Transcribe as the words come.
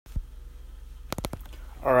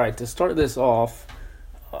All right, to start this off,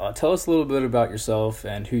 tell us a little bit about yourself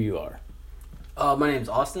and who you are. My name's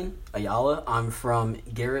Austin Ayala. I'm from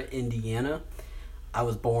Garrett, Indiana. I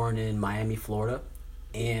was born in Miami, Florida.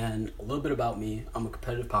 And a little bit about me, I'm a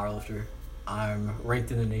competitive powerlifter. I'm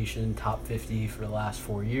ranked in the nation top 50 for the last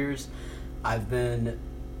 4 years. I've been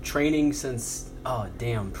training since,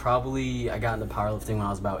 probably I got into powerlifting when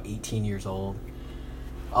I was about 18 years old.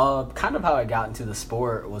 Kind of how I got into the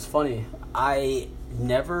sport was funny. I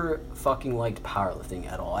never fucking liked powerlifting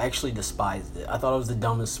at all. I actually despised it. I thought it was the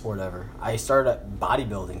dumbest sport ever. I started at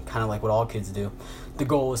bodybuilding, kind of like what all kids do. The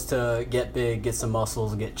goal was to get big, get some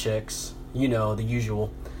muscles, get chicks, the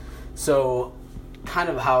usual. So kind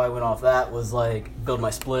of how I went off that was like build my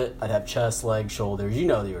split. I'd have chest, legs, shoulders, the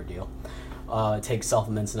ordeal. Take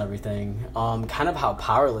supplements and everything. Kind of how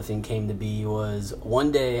powerlifting came to be was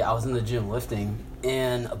one day I was in the gym lifting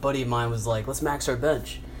and a buddy of mine was like, let's max our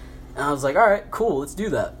bench. And I was like, all right, cool, let's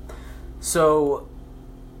do that. So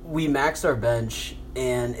we maxed our bench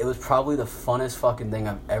and it was probably the funnest fucking thing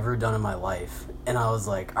I've ever done in my life. And I was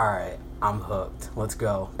like, all right, I'm hooked. Let's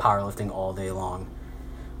go. Powerlifting all day long.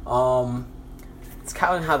 It's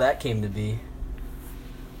kind of how that came to be.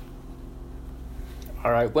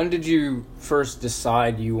 All right, when did you first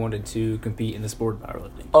decide you wanted to compete in the sport of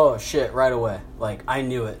powerlifting? Oh, shit, right away. Like, I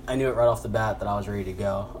knew it. I knew it right off the bat that I was ready to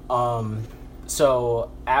go.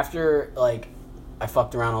 So after, I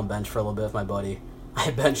fucked around on bench for a little bit with my buddy. I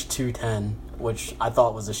benched 210, which I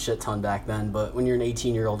thought was a shit ton back then, but when you're an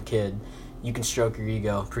 18-year-old kid, you can stroke your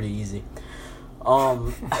ego pretty easy.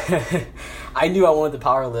 I knew I wanted to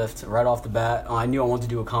powerlift right off the bat. I knew I wanted to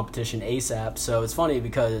do a competition ASAP. So it's funny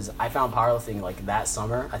because I found powerlifting that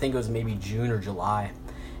summer. I think it was maybe June or July.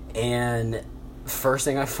 And first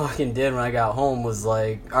thing I fucking did when I got home was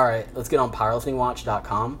all right, let's get on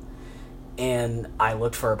powerliftingwatch.com. And I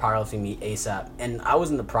looked for a powerlifting meet ASAP. And I was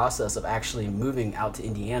in the process of actually moving out to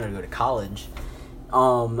Indiana to go to college.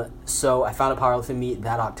 So I found a powerlifting meet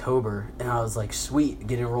that October, and I was like, sweet,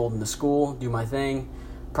 get enrolled into school, do my thing,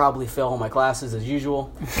 probably fail all my classes as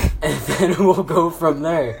usual, and then we'll go from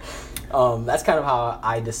there. That's kind of how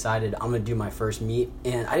I decided I'm going to do my first meet,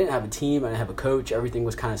 and I didn't have a team, I didn't have a coach, everything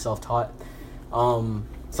was kind of self-taught.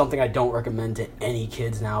 Something I don't recommend to any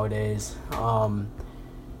kids nowadays.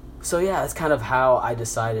 So yeah, that's kind of how I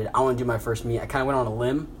decided I want to do my first meet. I kind of went on a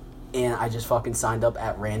limb. And I just fucking signed up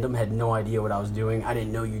at random, had no idea what I was doing. I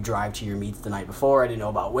didn't know you drive to your meets the night before. I didn't know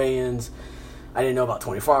about weigh-ins. I didn't know about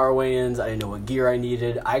 24-hour weigh-ins. I didn't know what gear I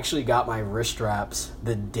needed. I actually got my wrist straps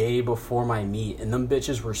the day before my meet, and them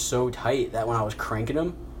bitches were so tight that when I was cranking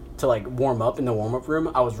them to warm up in the warm-up room,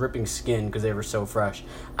 I was ripping skin because they were so fresh.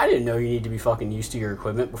 I didn't know you need to be fucking used to your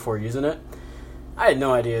equipment before using it. I had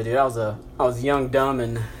no idea, dude. I was young, dumb,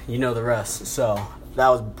 and you know the rest. So that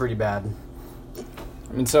was pretty bad.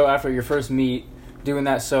 I mean, so after your first meet, doing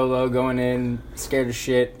that solo, going in, scared as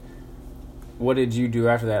shit, what did you do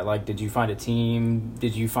after that? Did you find a team?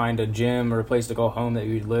 Did you find a gym or a place to go home that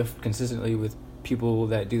you'd lift consistently with people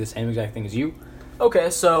that do the same exact thing as you? Okay,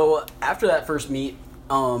 so after that first meet,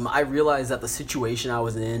 I realized that the situation I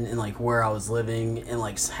was in and where I was living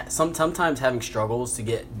and sometimes having struggles to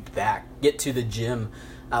get to the gym,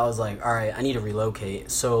 I was like, all right, I need to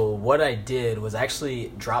relocate. So what I did was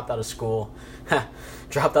actually dropped out of school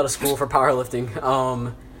for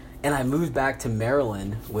powerlifting. And I moved back to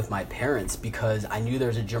Maryland with my parents because I knew there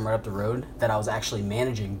was a gym right up the road that I was actually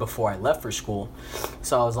managing before I left for school.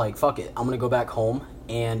 So I was like, fuck it, I'm going to go back home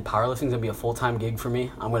and powerlifting's going to be a full-time gig for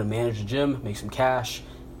me. I'm going to manage a gym, make some cash,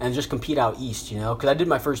 and just compete out east, because I did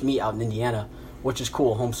my first meet out in Indiana, which is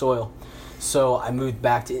cool, home soil. So I moved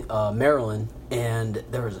back to Maryland, and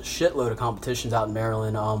there was a shitload of competitions out in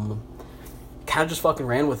Maryland. Kind of just fucking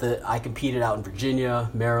ran with it. I competed out in Virginia,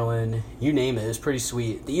 Maryland, you name it. It was pretty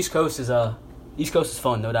sweet. The East Coast is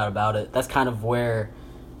fun, no doubt about it. That's kind of where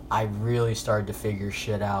I really started to figure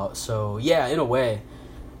shit out. So yeah, in a way,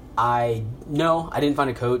 I didn't find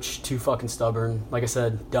a coach. Too fucking stubborn. Like I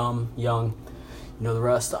said, dumb, young. You know the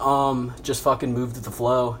rest. Just fucking moved with the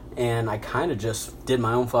flow, and I kind of just did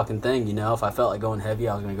my own fucking thing, If I felt like going heavy,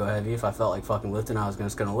 I was going to go heavy. If I felt like fucking lifting, I was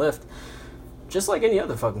just going to lift. Just like any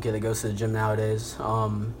other fucking kid that goes to the gym nowadays.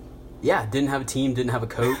 Didn't have a team, didn't have a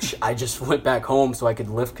coach. I just went back home so I could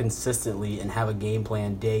lift consistently and have a game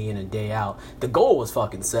plan day in and day out. The goal was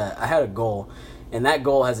fucking set. I had a goal, and that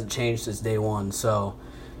goal hasn't changed since day one. So,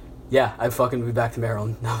 yeah, I fucking moved back to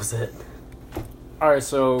Maryland. That was it. All right,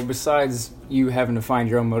 so besides you having to find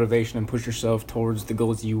your own motivation and push yourself towards the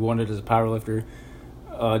goals you wanted as a powerlifter,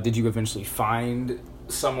 did you eventually find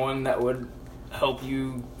someone that would help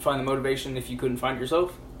you find the motivation if you couldn't find it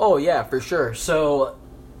yourself? Oh, yeah, for sure. So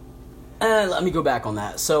Let me go back on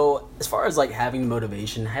that. So, as far as like having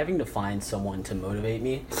motivation, having to find someone to motivate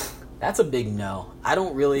me, that's a big no. I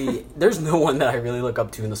don't really, there's no one that I really look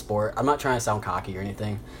up to in the sport. I'm not trying to sound cocky or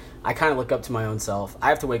anything. I kind of look up to my own self. I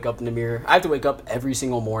have to wake up in the mirror. I have to wake up every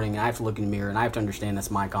single morning, and I have to look in the mirror, and I have to understand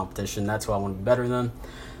that's my competition. That's who I want to be better than.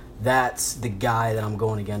 That's the guy that I'm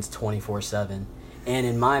going against 24/7. And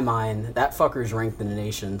in my mind, that fucker's ranked in the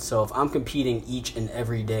nation. So if I'm competing each and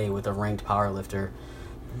every day with a ranked powerlifter,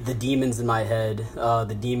 the demons in my head,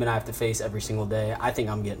 the demon I have to face every single day, I think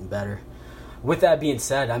I'm getting better. With that being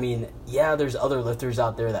said, I mean, yeah, there's other lifters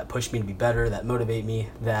out there that push me to be better, that motivate me,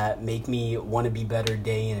 that make me want to be better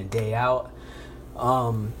day in and day out.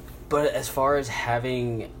 But as far as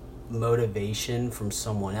having motivation from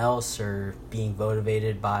someone else or being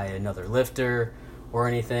motivated by another lifter or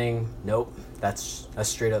anything, nope, that's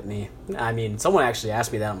straight up me. I mean, someone actually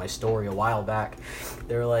asked me that on my story a while back.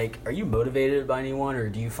 They were like, are you motivated by anyone, or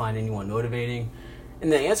do you find anyone motivating?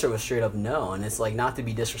 And the answer was straight up no. And it's like, not to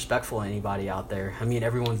be disrespectful to anybody out there. I mean,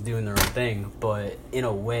 everyone's doing their own thing, but in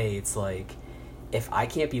a way, it's like, if I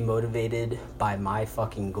can't be motivated by my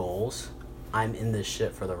fucking goals, I'm in this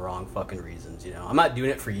shit for the wrong fucking reasons, you know? I'm not doing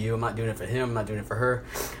it for you. I'm not doing it for him. I'm not doing it for her.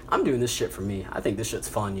 I'm doing this shit for me. I think this shit's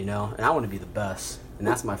fun, you know? And I want to be the best. And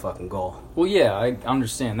that's my fucking goal. Well, yeah, I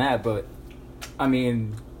understand that, but, I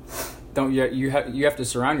mean, don't you have to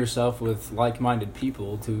surround yourself with like-minded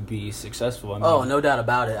people to be successful. I mean, oh, no doubt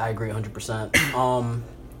about it. I agree 100%.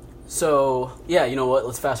 So, yeah, you know what?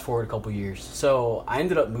 Let's fast forward a couple years. So, I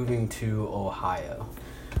ended up moving to Ohio.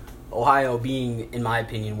 Ohio being, in my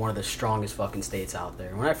opinion, one of the strongest fucking states out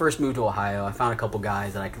there. When I first moved to Ohio, I found a couple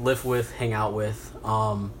guys that I could live with, hang out with.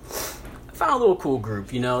 I found a little cool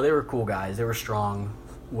group, you know? They were cool guys. They were strong,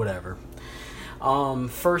 whatever.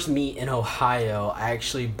 First meet in Ohio, I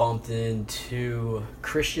actually bumped into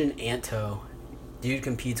Christian Anto. Dude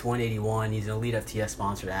competes 181. He's an Elite FTS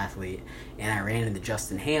sponsored athlete. And I ran into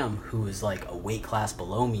Justin Ham, who was like a weight class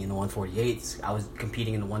below me in the 148s. I was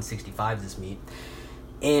competing in the 165s this meet.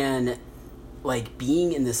 And like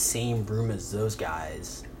being in the same room as those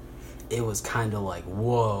guys, it was kind of like,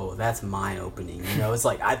 whoa, that's mind-opening, you know? It's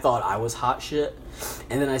like, I thought I was hot shit,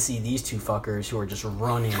 and then I see these two fuckers who are just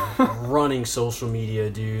running social media,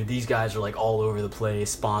 dude. These guys are, like, all over the place,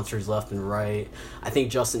 sponsors left and right. I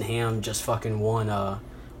think Justin Ham just fucking won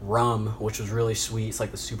Rum, which was really sweet. It's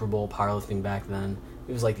like the Super Bowl powerlifting back then.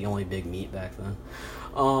 It was, like, the only big meet back then.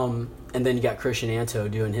 And then you got Christian Anto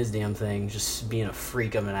doing his damn thing, just being a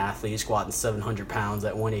freak of an athlete, squatting 700 pounds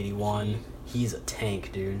at 181. He's a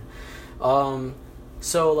tank, dude.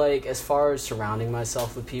 So, like, as far as surrounding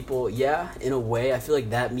myself with people, yeah, in a way, I feel like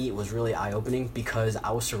that meet was really eye-opening because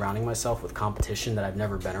I was surrounding myself with competition that I've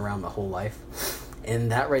never been around my whole life.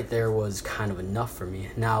 And that right there was kind of enough for me.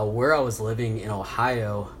 Now, where I was living in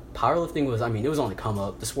Ohio, powerlifting was, I mean, it was on the come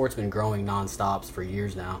up. The sport's been growing nonstop for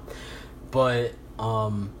years now. But,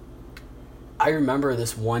 I remember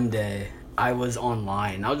this one day, I was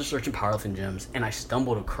online. I was just searching powerlifting gyms, and I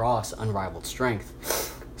stumbled across Unrivaled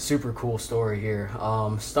Strength. Super cool story here.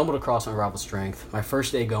 Stumbled across Unrivaled Strength. My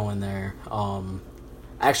first day going there.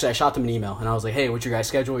 Actually, I shot them an email, and I was like, hey, what's your guys'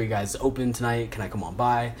 schedule? Are you guys open tonight? Can I come on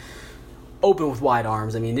by? Open with wide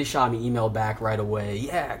arms. I mean, they shot me email back right away.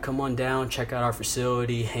 Yeah, come on down, check out our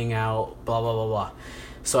facility, hang out, blah, blah, blah, blah.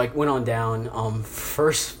 So I went on down.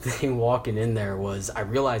 First thing walking in there was I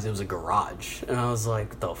realized it was a garage. And I was like,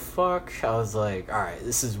 what the fuck? I was like, all right,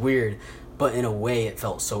 this is weird. But in a way, it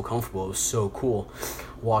felt so comfortable. It was so cool.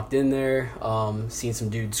 Walked in there, seen some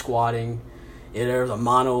dudes squatting. There was a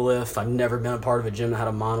monolift. I've never been a part of a gym that had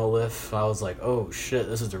a monolift. I was like, oh shit,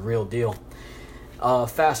 this is the real deal.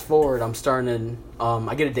 Fast forward, I'm starting to,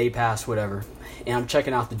 I get a day pass, whatever. And I'm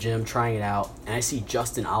checking out the gym, trying it out. And I see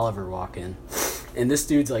Justin Oliver walk in. And this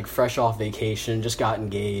dude's like fresh off vacation, just got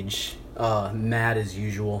engaged, mad as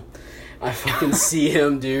usual. I fucking see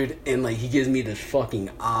him, dude, and like he gives me this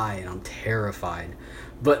fucking eye, and I'm terrified.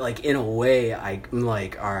 But like in a way, I'm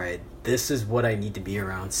like, all right, this is what I need to be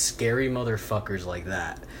around, scary motherfuckers like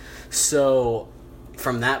that. So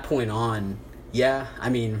from that point on, yeah, I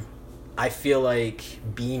mean, I feel like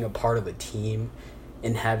being a part of a team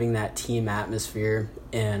and having that team atmosphere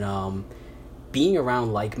and being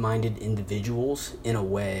around like-minded individuals in a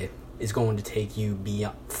way is going to take you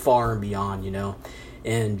far and beyond, you know.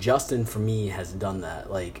 And Justin, for me, has done that.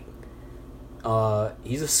 Like,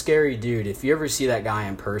 he's a scary dude. If you ever see that guy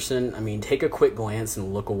in person, I mean, take a quick glance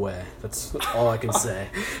and look away. That's all I can say.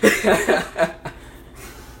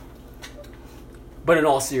 But in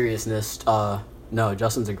all seriousness, no,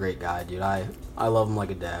 Justin's a great guy, dude. I love him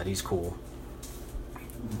like a dad. He's cool.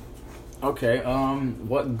 Okay,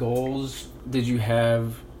 what goals did you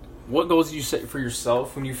have what goals did you set for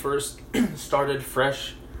yourself when you first started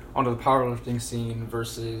fresh onto the powerlifting scene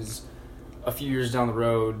versus a few years down the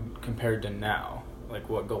road compared to now? Like,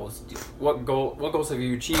 what goals have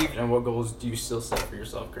you achieved, and what goals do you still set for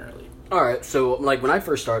yourself currently? All right, so like when I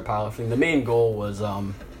first started powerlifting, the main goal was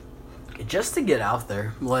just to get out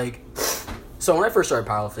there. Like, so when I first started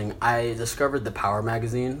powerlifting, I discovered the Power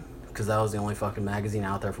magazine because that was the only fucking magazine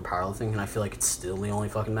out there for powerlifting, and I feel like it's still the only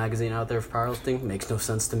fucking magazine out there for powerlifting. Makes no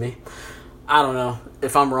sense to me. I don't know.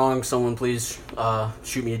 If I'm wrong, someone please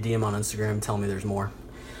shoot me a DM on Instagram and tell me there's more.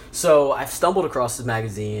 So I stumbled across this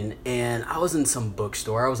magazine, and I was in some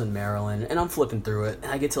bookstore. I was in Maryland, and I'm flipping through it,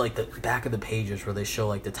 and I get to like the back of the pages where they show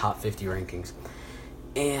like the top 50 rankings.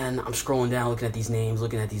 And I'm scrolling down, looking at these names,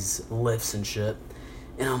 looking at these lifts and shit.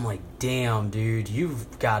 And I'm like, damn, dude,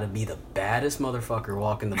 you've got to be the baddest motherfucker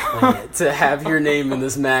walking the planet to have your name in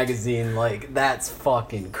this magazine. Like, that's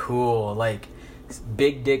fucking cool. Like,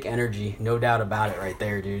 big dick energy, no doubt about it right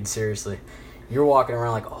there, dude. Seriously. You're walking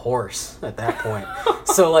around like a horse at that point.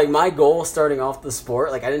 So, like, my goal starting off the sport,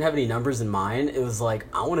 like, I didn't have any numbers in mind. It was like,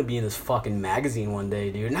 I want to be in this fucking magazine one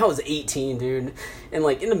day, dude. And I was 18, dude. And,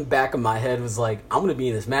 like, in the back of my head was like, I'm going to be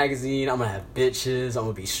in this magazine. I'm going to have bitches. I'm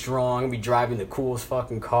going to be strong. I'm going to be driving the coolest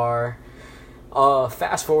fucking car.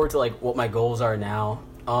 Fast forward to, like, what my goals are now.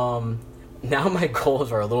 Now my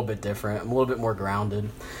goals are a little bit different. I'm a little bit more grounded.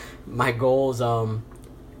 My goals,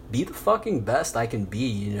 be the fucking best I can be,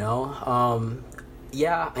 you know?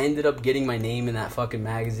 Yeah, I ended up getting my name in that fucking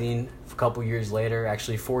magazine a couple years later,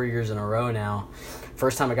 actually 4 years in a row now.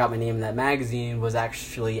 First time I got my name in that magazine was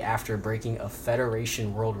actually after breaking a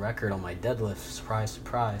Federation world record on my deadlift. Surprise,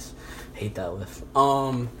 surprise. Hate that lift.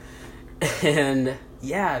 And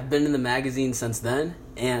yeah, I've been in the magazine since then,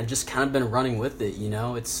 and just kind of been running with it, you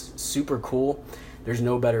know? It's super cool. There's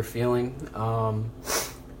no better feeling.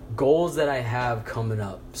 Goals that I have coming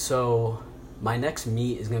up. So my next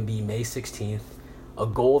meet is going to be May 16th. A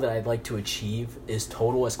goal that I'd like to achieve is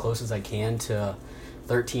total as close as I can to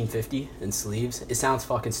 1350 in sleeves. It sounds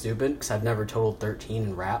fucking stupid because I've never totaled 13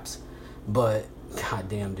 in wraps. But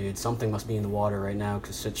goddamn, dude, something must be in the water right now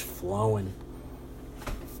because it's flowing.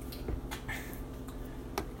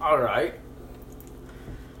 All right.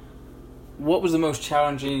 What was the most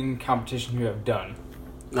challenging competition you have done?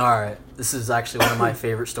 Alright, this is actually one of my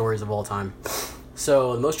favorite stories of all time.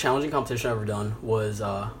 So, the most challenging competition I've ever done was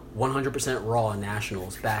 100% Raw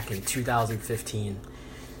Nationals back in 2015.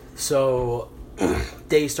 So,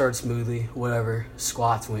 day started smoothly, whatever.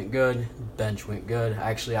 Squats went good, bench went good. I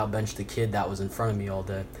actually outbenched the kid that was in front of me all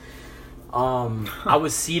day. I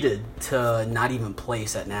was seeded to not even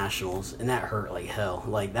place at Nationals, and that hurt like hell.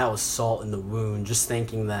 Like, that was salt in the wound, just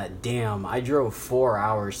thinking that, damn, I drove 4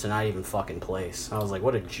 hours to not even fucking place. I was like,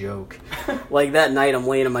 what a joke. Like, that night, I'm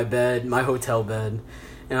laying in my bed, my hotel bed,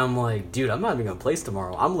 and I'm like, dude, I'm not even gonna place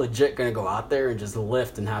tomorrow. I'm legit gonna go out there and just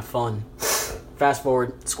lift and have fun. Fast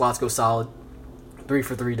forward, squats go solid, 3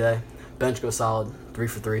 for 3 day. Bench go solid, 3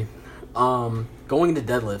 for 3. Going into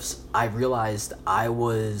deadlifts, I realized I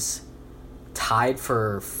was tied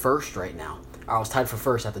for first right now. I was tied for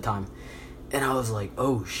first at the time. And I was like,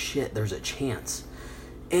 oh shit, there's a chance.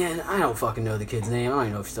 And I don't fucking know the kid's name. I don't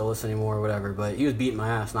even know if he still lives anymore or whatever, but he was beating my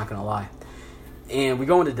ass, not gonna lie. And we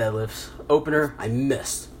go into deadlifts. Opener, I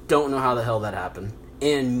missed. Don't know how the hell that happened.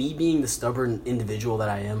 And me being the stubborn individual that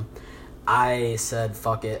I am, I said,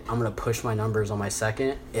 fuck it, I'm going to push my numbers on my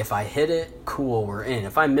second. If I hit it, cool, we're in.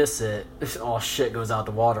 If I miss it, all shit goes out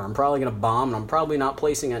the water. I'm probably going to bomb, and I'm probably not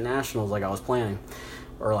placing at Nationals like I was planning.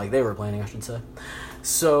 Or like they were planning, I should say.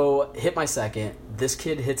 So, hit my second. This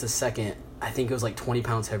kid hits a second, I think it was like 20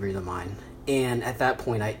 pounds heavier than mine. And at that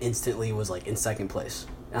point, I instantly was like in second place.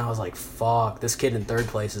 And I was like, fuck, this kid in third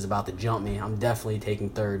place is about to jump me. I'm definitely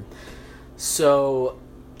taking third. So,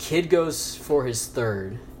 kid goes for his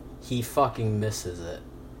third. He fucking misses it.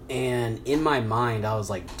 And in my mind, I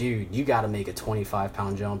was like, dude, you gotta make a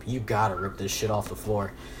 25-pound jump. You gotta rip this shit off the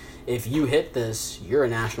floor. If you hit this, you're a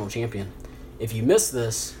national champion. If you miss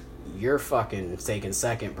this, you're fucking taking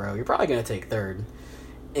second, bro. You're probably gonna take third.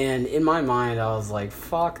 And in my mind, I was like,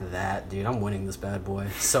 fuck that, dude. I'm winning this bad boy.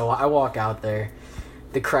 So I walk out there.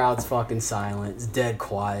 The crowd's fucking silent. It's dead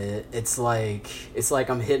quiet. It's like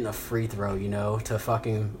I'm hitting a free throw, you know, to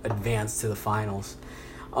fucking advance to the finals.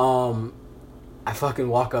 I fucking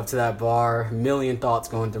walk up to that bar, a million thoughts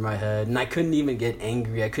going through my head, and I couldn't even get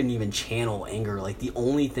angry. I couldn't even channel anger. Like, the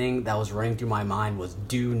only thing that was running through my mind was,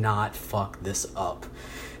 do not fuck this up.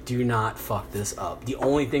 Do not fuck this up. The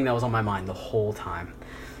only thing that was on my mind the whole time.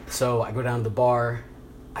 So I go down to the bar,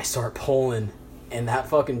 I start pulling, and that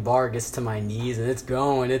fucking bar gets to my knees, and it's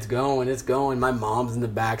going. My mom's in the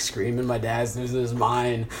back screaming. My dad's losing his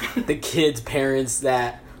mind. The kids' parents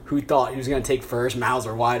who thought he was going to take first, mouths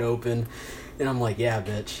are wide open. And I'm like, yeah,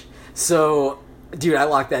 bitch. So, dude, I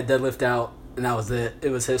locked that deadlift out, and that was it. It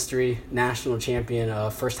was history. National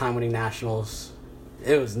champion, first time winning nationals.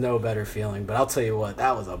 It was no better feeling, but I'll tell you what,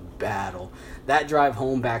 that was a battle. That drive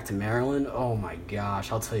home back to Maryland, oh my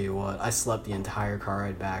gosh, I'll tell you what, I slept the entire car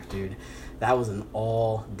ride back, dude. That was an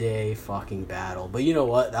all-day fucking battle. But you know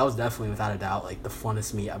what? That was definitely, without a doubt, like the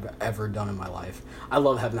funnest meet I've ever done in my life. I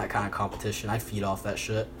love having that kind of competition. I feed off that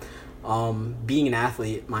shit. Being an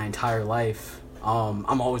athlete my entire life,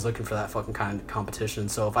 I'm always looking for that fucking kind of competition.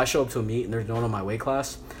 So if I show up to a meet and there's no one in my weight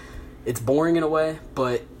class, it's boring in a way,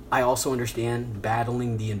 but I also understand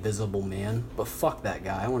battling the invisible man. But fuck that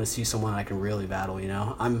guy. I want to see someone I can really battle, you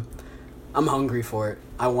know? I'm hungry for it.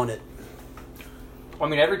 I want it. I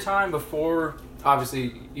mean, every time before,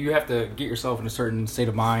 obviously, you have to get yourself in a certain state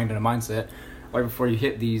of mind and a mindset right before you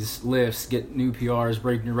hit these lifts, get new PRs,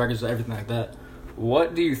 break new records, everything like that.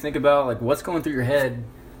 What do you think about, like, what's going through your head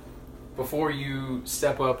before you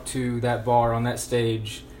step up to that bar on that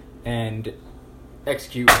stage and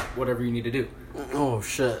execute whatever you need to do? Oh,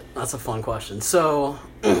 shit. That's a fun question. So,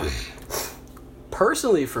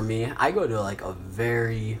 personally for me, I go to, like, a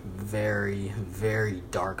very, very, very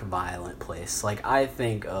dark, violent place. Like, I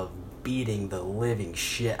think of beating the living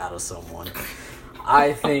shit out of someone.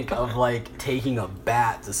 I think of, like, taking a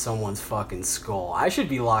bat to someone's fucking skull. I should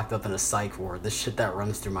be locked up in a psych ward. The shit that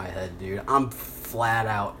runs through my head, dude. I'm flat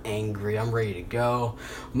out angry. I'm ready to go.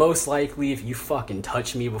 Most likely, if you fucking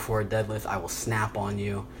touch me before a deadlift, I will snap on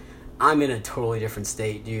you. I'm in a totally different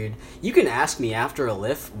state, dude. You can ask me after a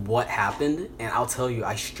lift what happened, and I'll tell you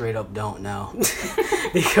I straight up don't know.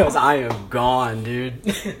 Because I am gone,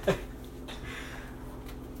 dude.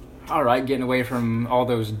 All right, getting away from all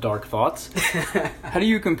those dark thoughts. How do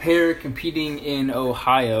you compare competing in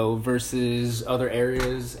Ohio versus other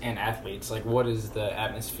areas and athletes? Like, what is the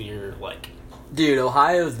atmosphere like? Dude,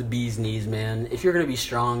 Ohio's the bee's knees, man. If you're going to be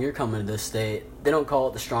strong, you're coming to this state. They don't call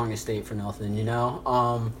it the strongest state for nothing, you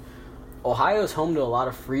know? Ohio's home to a lot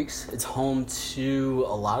of freaks. It's home to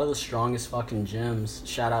a lot of the strongest fucking gyms.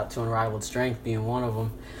 Shout out to Unrivaled Strength being one of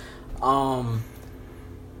them.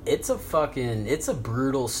 It's a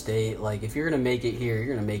brutal state. Like, if you're going to make it here, you're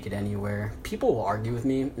going to make it anywhere. People will argue with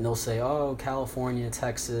me, and they'll say, oh, California,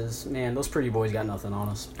 Texas. Man, those pretty boys got nothing on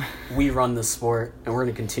us. We run this sport, and we're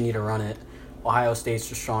going to continue to run it. Ohio State's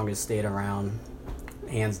the strongest state around.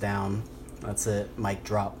 Hands down. That's it. Mic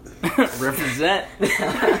drop. Represent.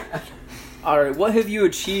 All right, what have you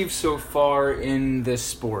achieved so far in this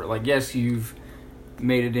sport? Like, yes, you've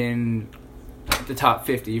made it in the top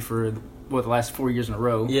 50 for, the last 4 years in a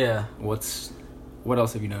row. Yeah. What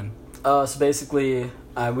else have you done? So basically,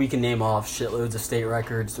 we can name off shitloads of state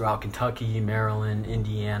records throughout Kentucky, Maryland,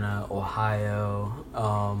 Indiana, Ohio.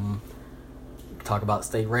 Talk about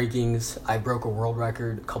state rankings. I broke a world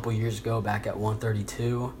record a couple years ago back at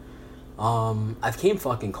 132. I've came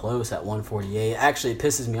fucking close at 148. Actually, it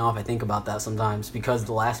pisses me off. I think about that sometimes because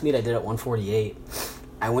the last meet I did at 148,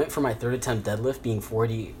 I went for my third attempt deadlift being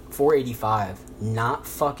 485, not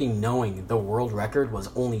fucking knowing the world record was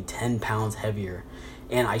only 10 pounds heavier.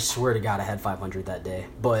 And I swear to God, I had 500 that day,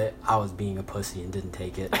 but I was being a pussy and didn't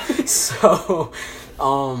take it. So,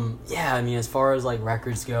 yeah, I mean, as far as like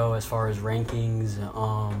records go, as far as rankings,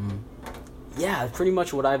 yeah, pretty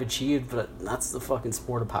much what I've achieved, but that's the fucking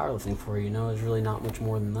sport of powerlifting for you, you know? There's really not much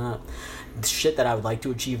more than that. The shit that I would like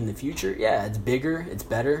to achieve in the future, yeah, it's bigger, it's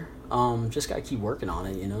better. Just gotta keep working on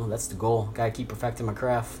it, you know? That's the goal. Gotta keep perfecting my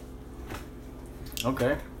craft.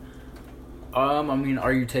 Okay. I mean,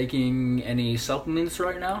 are you taking any supplements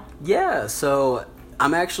right now? Yeah, so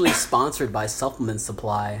I'm actually sponsored by Supplement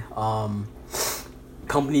Supply.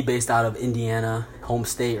 Company based out of Indiana, home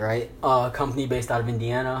state, right? Company based out of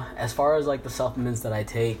Indiana. As far as like the supplements that I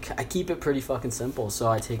take, I keep it pretty fucking simple. So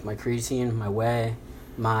I take my creatine, my whey,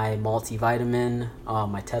 my multivitamin,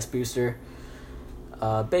 my test booster.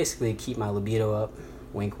 Basically keep my libido up.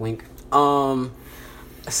 Wink, wink.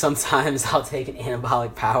 Sometimes I'll take an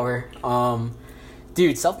anabolic power.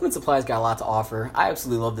 Dude, Supplement Supply's got a lot to offer. I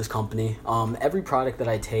absolutely love this company. Every product that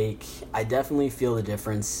I take, I definitely feel the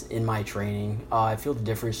difference in my training. I feel the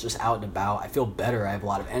difference just out and about. I feel better. I have a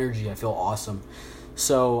lot of energy. I feel awesome.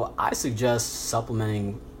 So I suggest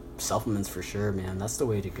supplements for sure, man. That's the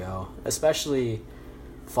way to go. Especially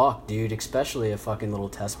a fucking little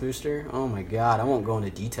test booster. Oh my God, I won't go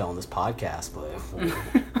into detail on this podcast, but...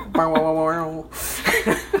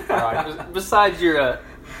 Alright, besides your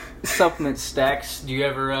supplement stacks, do you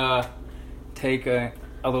ever take a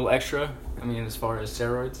little extra I mean, as far as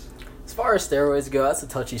steroids? As far as steroids go, that's a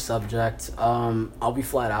touchy subject. I'll be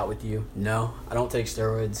flat out with you. No, I don't take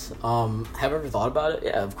steroids. Have I ever thought about it?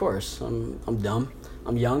 Yeah, of course. I'm dumb.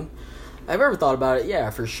 I'm young. Have I ever thought about it? Yeah,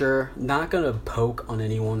 for sure. Not gonna poke on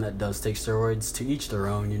anyone that does take steroids. To each their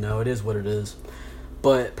own, you know. It is what it is.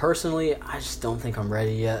 But personally, I just don't think I'm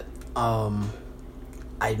ready yet. I'm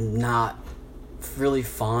not really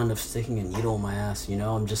fond of sticking a needle in my ass, you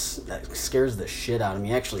know. That scares the shit out of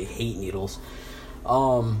me. I actually hate needles.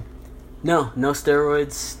 No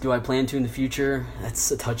steroids. Do I plan to in the future?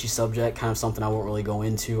 That's a touchy subject, kind of something I won't really go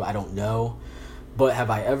into. I don't know. But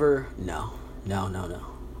have I ever? No.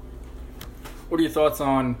 What are your thoughts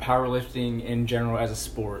on powerlifting in general as a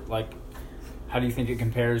sport? Like, how do you think it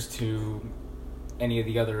compares to any of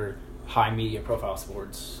the other high media profile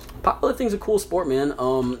sports? Powerlifting's a cool sport, man.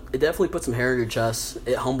 It definitely puts some hair in your chest.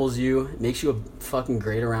 It humbles you. It makes you a fucking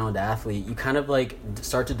great around athlete. You kind of like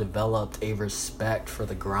start to develop a respect for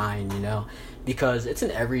the grind, you know, because it's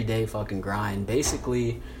an everyday fucking grind.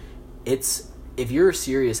 Basically, if you're a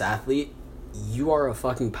serious athlete, you are a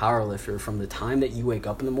fucking powerlifter from the time that you wake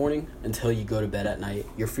up in the morning until you go to bed at night.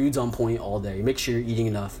 Your food's on point all day. You make sure you're eating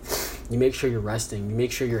enough. You make sure you're resting. You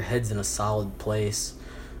make sure your head's in a solid place.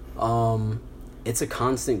 It's a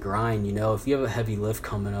constant grind, you know. If you have a heavy lift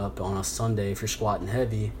coming up on a Sunday, if you're squatting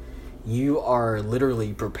heavy, you are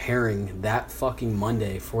literally preparing that fucking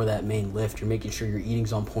Monday for that main lift. You're making sure your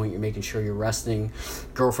eating's on point. You're making sure you're resting.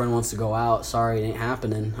 Girlfriend wants to go out. Sorry, it ain't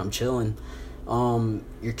happening. I'm chilling.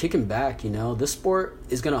 You're kicking back, you know. This sport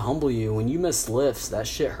is gonna humble you. When you miss lifts, that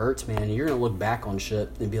shit hurts, man. You're gonna look back on shit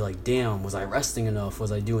and be like, damn, was I resting enough?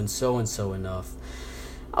 Was I doing so and so enough?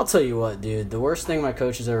 I'll tell you what, dude, the worst thing my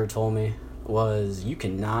coach has ever told me was you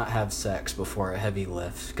cannot have sex before a heavy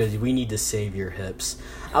lift because we need to save your hips.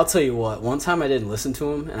 I'll tell you what, one time I didn't listen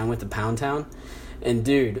to him and I went to Pound Town, and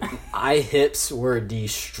dude, my hips were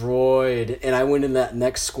destroyed, and I went in that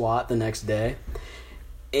next squat the next day,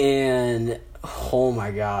 and oh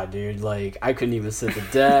my god, dude, like I couldn't even sit the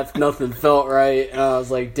depth. Nothing felt right, and I was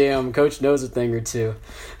like, damn, coach knows a thing or two.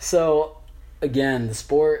 So again, the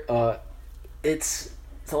sport, it's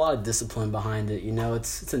a lot of discipline behind it, you know.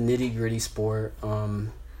 It's a nitty-gritty sport.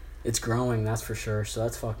 It's growing, that's for sure, so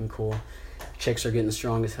that's fucking cool. Chicks are getting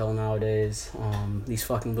strong as hell nowadays. These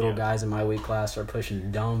fucking little guys in my weight class are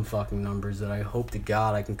pushing dumb fucking numbers that I hope to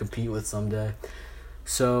God I can compete with someday.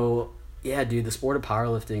 So yeah, dude, the sport of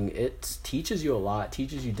powerlifting, it teaches you a lot. It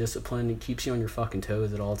teaches you discipline. It keeps you on your fucking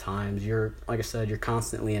toes at all times. Like I said, you're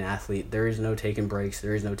constantly an athlete. There is no taking breaks.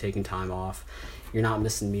 There is no taking time off. You're not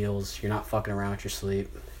missing meals. You're not fucking around with your sleep.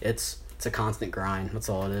 It's a constant grind. That's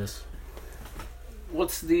all it is.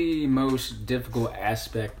 What's the most difficult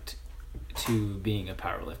aspect to being a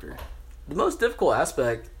powerlifter? The most difficult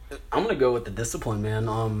aspect, I'm going to go with the discipline,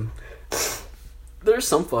 man. There's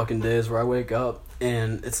some fucking days where I wake up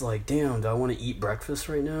and it's like, damn, do I want to eat breakfast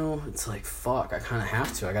right now? It's like, fuck, I kind of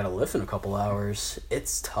have to. I got to lift in a couple hours.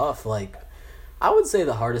 It's tough. Like, I would say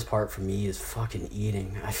the hardest part for me is fucking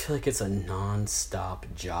eating. I feel like it's a non-stop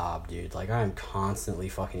job, dude. Like, I am constantly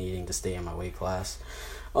fucking eating to stay in my weight class.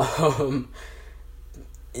 And,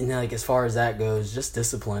 like, as far as that goes, just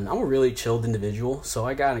discipline. I'm a really chilled individual, so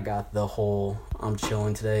I kind of got the whole I'm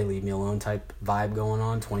chilling today, leave me alone type vibe going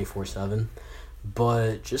on 24/7.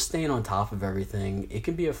 But just staying on top of everything, it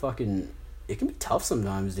can be tough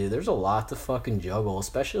sometimes, dude. There's a lot to fucking juggle,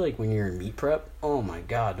 especially like when you're in meet prep. Oh my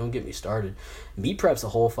god, don't get me started. Meet prep's a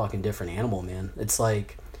whole fucking different animal, man. It's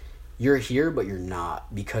like you're here but you're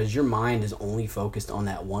not, because your mind is only focused on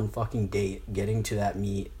that one fucking date, getting to that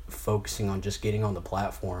meet, focusing on just getting on the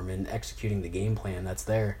platform and executing the game plan that's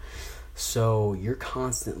there. So you're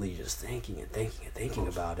constantly just thinking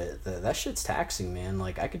about it. That shit's taxing, man.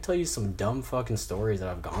 Like, I could tell you some dumb fucking stories that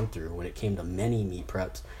I've gone through when it came to many meet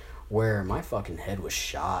preps where my fucking head was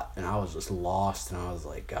shot and I was just lost, and I was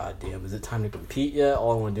like, god damn, is it time to compete yet?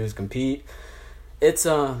 All I want to do is compete. It's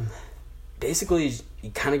basically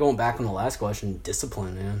kind of going back on the last question,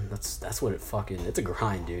 discipline, man. That's what it's a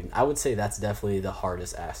grind, dude. I would say that's definitely the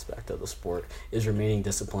hardest aspect of the sport, is remaining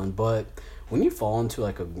disciplined. But when you fall into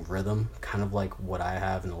like a rhythm, kind of like what I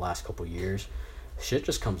have in the last couple of years, shit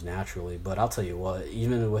just comes naturally. But I'll tell you what,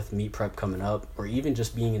 even with meet prep coming up, or even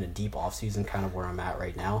just being in a deep off season, kind of where I'm at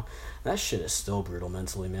right now, that shit is still brutal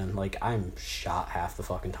mentally, man. Like, I'm shot half the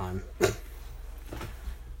fucking time.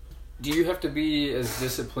 Do you have to be as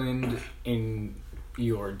disciplined in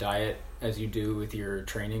your diet as you do with your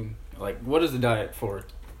training? Like, what is the diet for,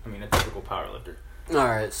 a typical powerlifter?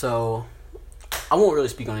 Alright, so I won't really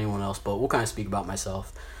speak on anyone else, but we'll kind of speak about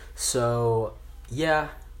myself. So, yeah,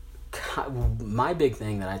 my big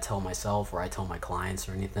thing that I tell myself, or I tell my clients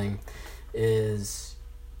or anything, is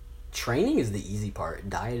training is the easy part.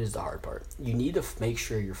 Diet is the hard part. You need to make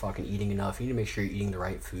sure you're fucking eating enough. You need to make sure you're eating the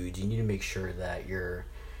right foods. You need to make sure that you're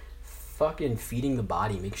fucking feeding the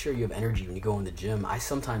body. Make sure you have energy when you go in the gym. I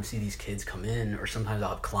sometimes see these kids come in, or sometimes I'll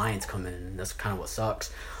have clients come in, and that's kind of what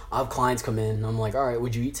sucks. I'll have clients come in, and I'm like, all right,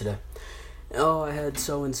 what'd you eat today? Oh, I had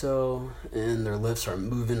so-and-so, and their lips are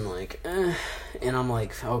moving like, and I'm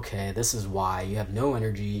like, okay, this is why. You have no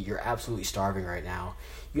energy. You're absolutely starving right now.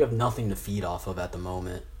 You have nothing to feed off of at the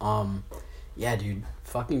moment. Yeah, dude,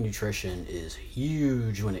 fucking nutrition is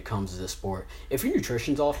huge when it comes to this sport. If your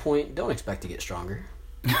nutrition's off point, don't expect to get stronger.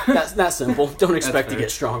 That's that simple. Don't expect to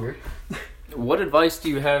get stronger. What advice do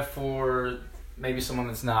you have for maybe someone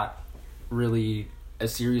that's not really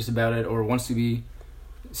as serious about it or wants to be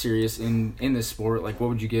serious in this sport? Like,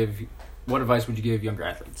 what advice would you give younger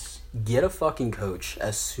athletes? Get a fucking coach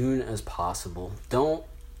as soon as possible. Don't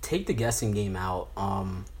take the guessing game out.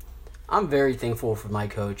 I'm very thankful for my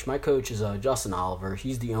coach. My coach is Justin Oliver.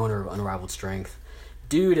 He's the owner of Unrivaled Strength.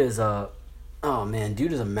 Dude is a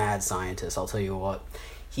mad scientist, I'll tell you what.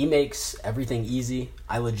 He makes everything easy.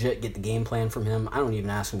 I legit get the game plan from him. I don't even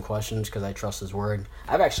ask him questions because I trust his word.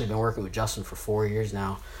 I've actually been working with Justin for 4 years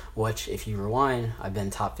now, which, if you rewind, I've been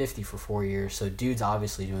top 50 for 4 years, so dude's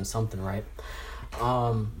obviously doing something right.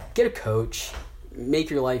 Get a coach. Make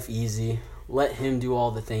your life easy. Let him do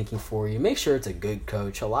all the thinking for you. Make sure it's a good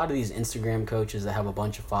coach. A lot of these Instagram coaches that have a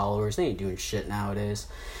bunch of followers, they ain't doing shit nowadays.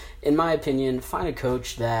 In my opinion, find a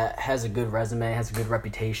coach that has a good resume, has a good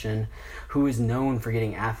reputation, who is known for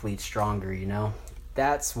getting athletes stronger, you know?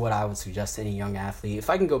 That's what I would suggest to any young athlete.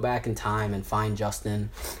 If I can go back in time and find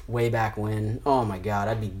Justin way back when, oh my God,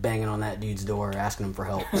 I'd be banging on that dude's door asking him for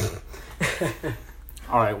help.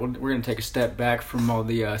 All right, well, we're going to take a step back from all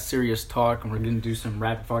the serious talk, and we're going to do some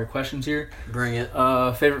rapid-fire questions here. Bring it.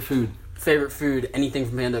 Favorite food? Favorite food, anything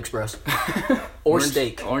from Panda Express. Or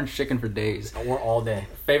steak. Orange chicken for days. Or all day.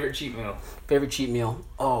 Favorite cheat meal? Favorite cheat meal?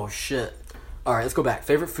 Oh, shit. All right, let's go back.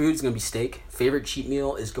 Favorite food is going to be steak. Favorite cheat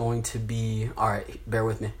meal is going to be... All right, bear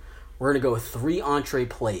with me. We're going to go 3 entree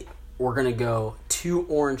plate. We're going to go 2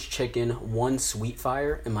 orange chicken, 1 sweet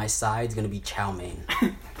fire, and my side's going to be chow mein.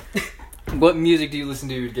 What music do you listen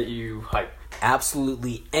to get you hyped?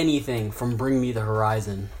 Absolutely anything from Bring Me the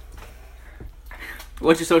Horizon.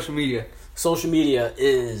 What's your social media? Social media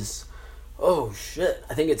is... Oh, shit.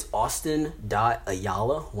 I think it's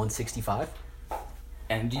Austin.Ayala165.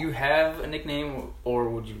 And do you have a nickname, or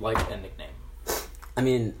would you like a nickname? I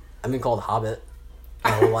mean, I've been called Hobbit my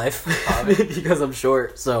whole life because I'm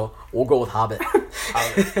short, so we'll go with Hobbit.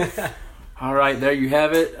 Hobbit. All right, there you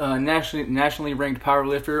have it. Nationally ranked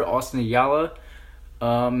powerlifter Austin Ayala.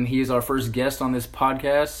 He is our first guest on this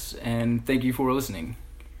podcast, and thank you for listening.